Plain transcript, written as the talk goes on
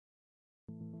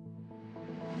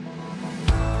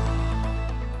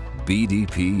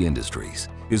BDP Industries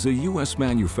is a U.S.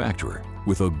 manufacturer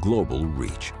with a global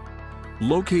reach.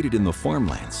 Located in the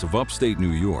farmlands of upstate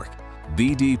New York,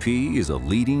 BDP is a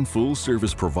leading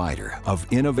full-service provider of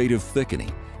innovative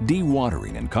thickening,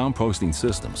 dewatering, and composting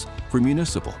systems for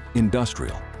municipal,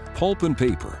 industrial, pulp and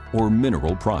paper, or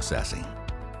mineral processing.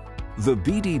 The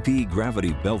BDP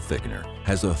Gravity Belt Thickener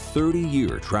has a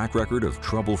 30-year track record of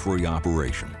trouble-free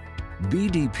operation.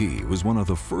 BDP was one of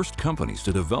the first companies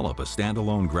to develop a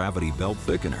standalone gravity belt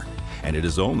thickener, and it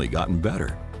has only gotten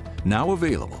better. Now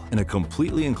available in a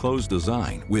completely enclosed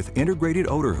design with integrated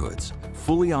odor hoods,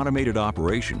 fully automated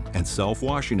operation, and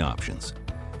self-washing options.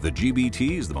 The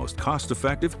GBT is the most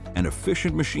cost-effective and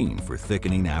efficient machine for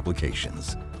thickening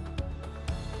applications.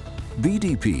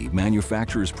 BDP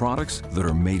manufactures products that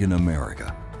are made in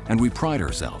America, and we pride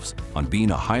ourselves on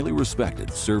being a highly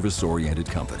respected, service-oriented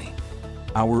company.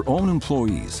 Our own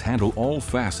employees handle all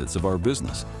facets of our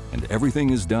business, and everything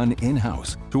is done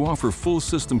in-house to offer full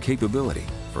system capability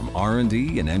from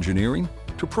R&D and engineering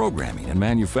to programming and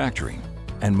manufacturing,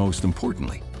 and most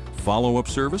importantly, follow-up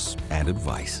service and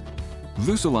advice.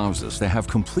 This allows us to have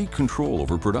complete control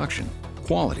over production,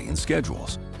 quality, and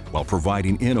schedules, while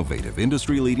providing innovative,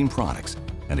 industry-leading products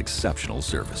and exceptional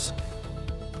service.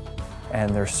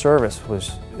 And their service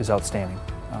is outstanding.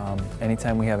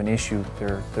 Anytime we have an issue,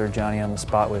 they're Johnny on the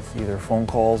spot with either phone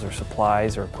calls or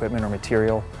supplies or equipment or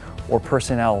material or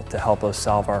personnel to help us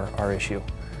solve our issue.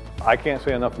 I can't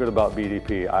say enough good about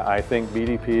BDP. I think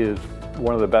BDP is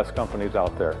one of the best companies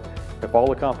out there. If all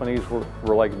the companies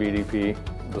were like BDP,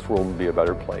 this world would be a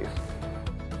better place.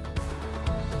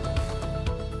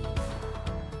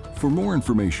 For more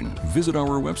information, visit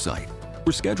our website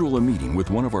or schedule a meeting with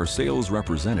one of our sales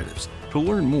representatives to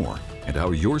learn more and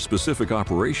how your specific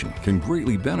operation can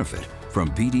greatly benefit from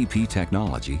BDP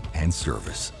technology and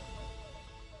service.